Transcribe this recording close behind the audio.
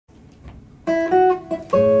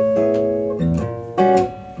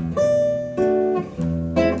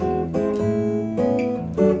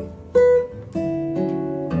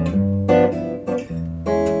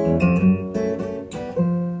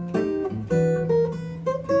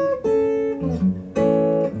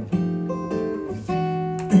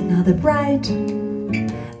night,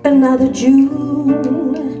 another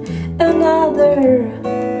June,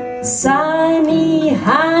 another sunny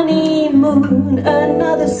honeymoon,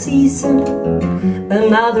 another season,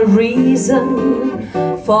 another reason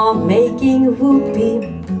for making whoopee.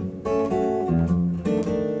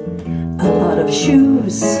 A lot of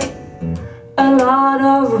shoes, a lot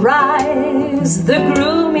of rice. The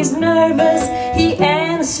groom is nervous, he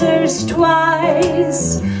answers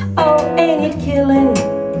twice. Oh, ain't it killing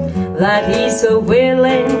that he's so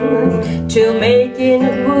willing to make it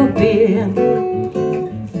whoopee?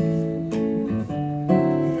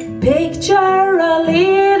 Picture a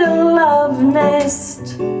little love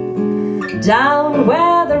nest down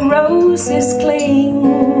where the roses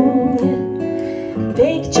cling.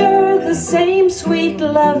 Picture the same sweet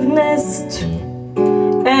love nest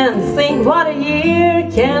and think what a year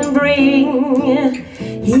can bring.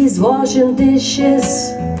 He's washing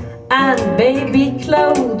dishes and baby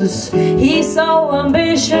clothes. He's so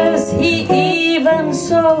ambitious, he even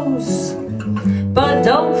sews. But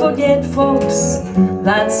don't forget, folks,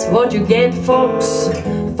 that's what you get, folks,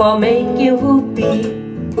 for making whoopee.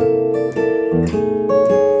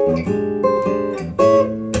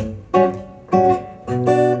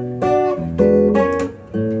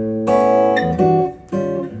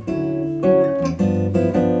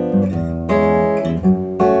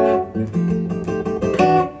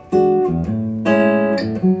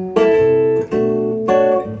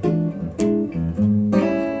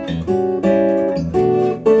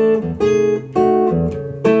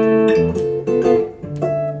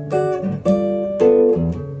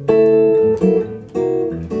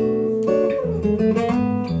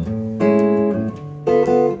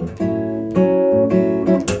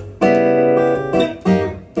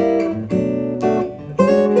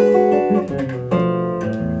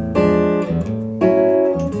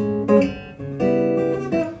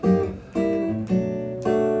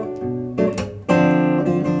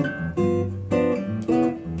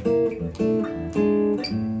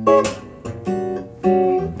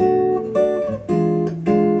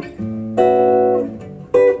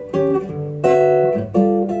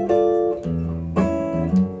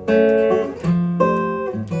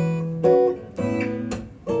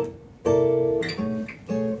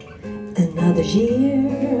 Another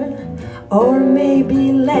year, or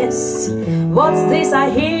maybe less. What's this I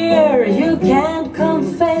hear you can't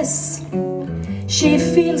confess? She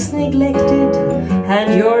feels neglected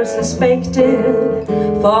and you're suspected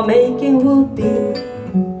for making whoopee.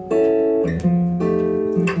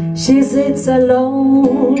 She sits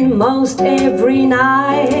alone most every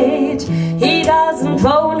night. He doesn't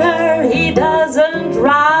phone her, he doesn't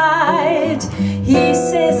write. He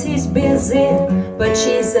says he's busy, but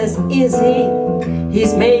she says, is he?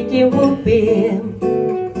 He's making whoopee.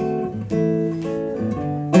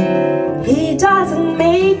 He doesn't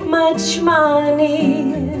make much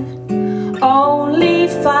money, only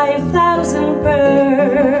 5,000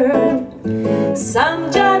 per.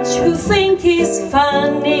 Some judge who think he's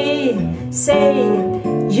funny say,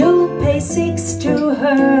 you'll pay 6 to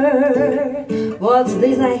her. What's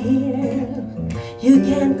this I hear? You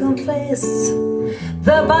can't confess.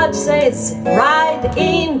 The judge says, right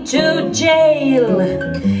into jail.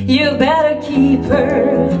 You better keep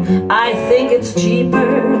her, I think it's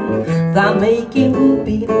cheaper than making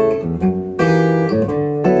whoopee.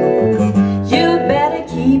 You better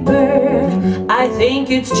keep her, I think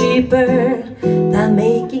it's cheaper than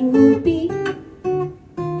making whoopee.